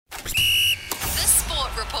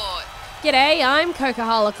G'day, I'm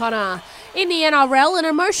Coca-Cola Connor. In the NRL, an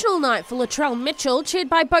emotional night for Latrell Mitchell, cheered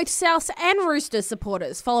by both Souths and Roosters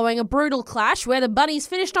supporters following a brutal clash where the Bunnies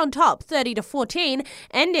finished on top 30-14,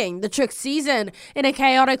 ending the Chook season. In a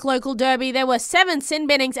chaotic local derby, there were 7 sin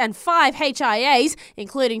binnings and 5 HIAs,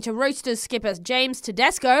 including to Roosters skipper James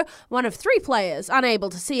Tedesco, one of 3 players unable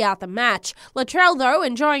to see out the match. Latrell, though,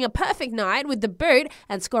 enjoying a perfect night with the boot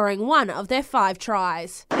and scoring 1 of their 5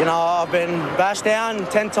 tries. I've been bashed down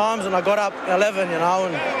 10 times and I got up 11,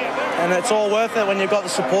 and it's all worth it when you've got the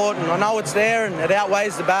support, and I know it's there and it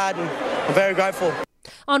outweighs the bad, and I'm very grateful.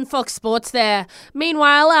 On Fox Sports there.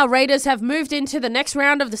 Meanwhile, our Raiders have moved into the next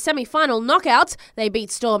round of the semi-final knockouts. They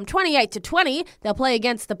beat Storm 28-20. They'll play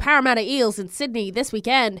against the Parramatta Eels in Sydney this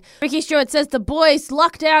weekend. Ricky Stewart says the boys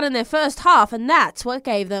lucked out in their first half, and that's what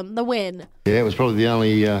gave them the win. Yeah, it was probably the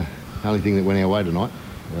only thing that went our way tonight.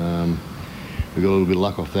 We got a little bit of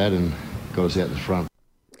luck off that and got us out the front.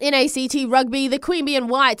 In ACT Rugby, the Queanbeyan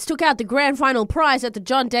Whites took out the grand final prize at the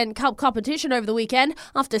John Dent Cup competition over the weekend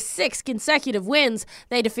after 6 consecutive wins.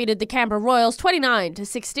 They defeated the Canberra Royals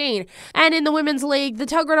 29-16. And in the Women's League, the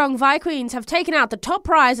Tuggeranong Vikings have taken out the top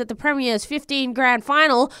prize at the Premier's 15 grand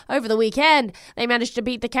final over the weekend. They managed to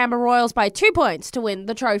beat the Canberra Royals by 2 points to win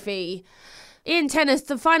the trophy. In tennis,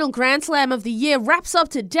 the final Grand Slam of the year wraps up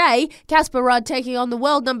today. Casper Ruud taking on the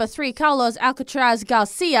world number 3 Carlos Alcaraz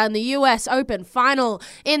Garcia in the US Open final.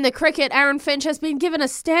 In the cricket, Aaron Finch has been given a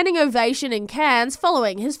standing ovation in Cairns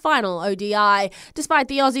following his final ODI. Despite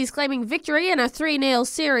the Aussies claiming victory in a 3-0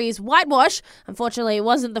 series whitewash, unfortunately it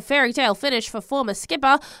wasn't the fairy tale finish for former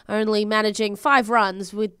skipper, only managing 5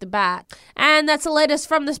 runs with the bat. And that's the latest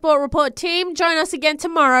from the Sport Report team. Join us again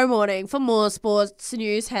tomorrow morning for more sports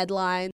news headlines.